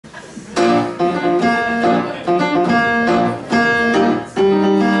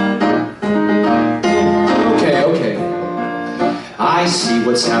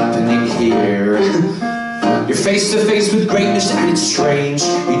what's happening here. You're face to face with greatness and it's strange.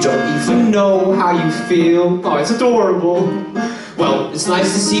 You don't even know how you feel. Oh, it's adorable. Well, it's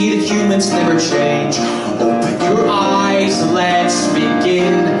nice to see that humans never change. Open your eyes, let's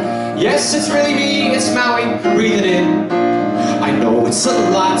begin. Yes, it's really me, it's Maui, breathe it in. I know it's a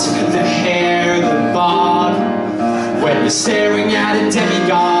lot, the hair, the bod, when you're staring at a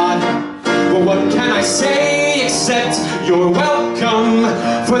demigod. Well, what can I say except you're welcome?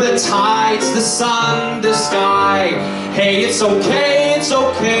 For the tides, the sun, the sky. Hey, it's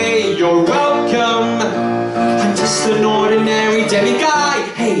okay, you're welcome. I'm just an ordinary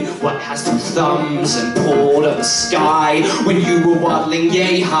demiguy. Hey, what has two thumbs and pulled up the sky? When you were waddling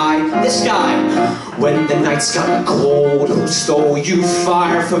yay high, this guy. When the nights got cold, who stole you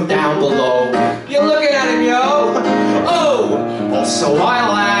fire from down below? You're looking at him, yo. Oh, also I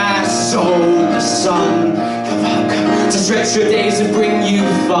lasso the sun. You're welcome to stretch your days and bring you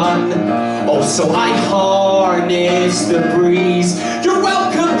fun. Also I harness the breeze. You're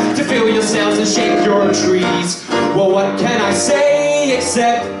welcome to fill your sails and shake your trees. Well, what can I say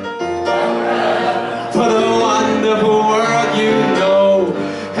except for the wonderful world you know?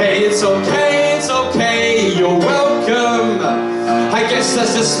 Hey, it's okay, you're welcome. I guess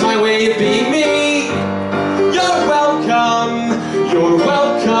that's just my way of being me. You're welcome, you're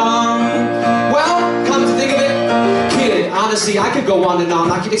welcome. Well, come to think of it, kid, honestly, I could go on and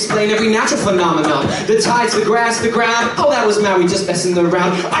on. I could explain every natural phenomenon. The tides, the grass, the ground. Oh, that was Maui just messing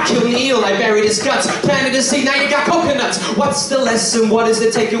around. I killed an eel, I buried his guts. Planted a seed, now you got coconuts. What's the lesson? What is the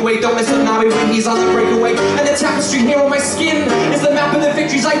takeaway? Don't mess with Maui when he's on the breakaway. And the tapestry here on my skin is the map of the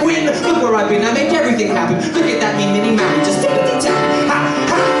victories I win. Look where I've been, I make everything happen. Look at that mean mini Maui, just tickety-tap. Ha,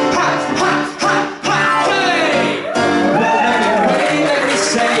 ha, ha, ha, ha, ha, hey! Well, anyway, let me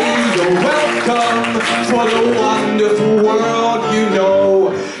say you're welcome for the wonderful world you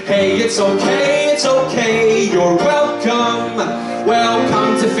know. Hey, it's okay, you're welcome. Well,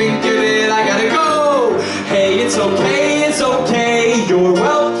 come to think of it, I gotta go. Hey, it's okay, you're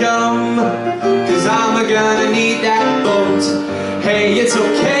welcome. Cause I'm gonna need that boat. Hey, it's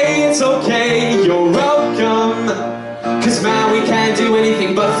okay, you're welcome. Cause Maui can't do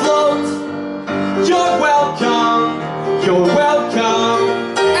anything but fly.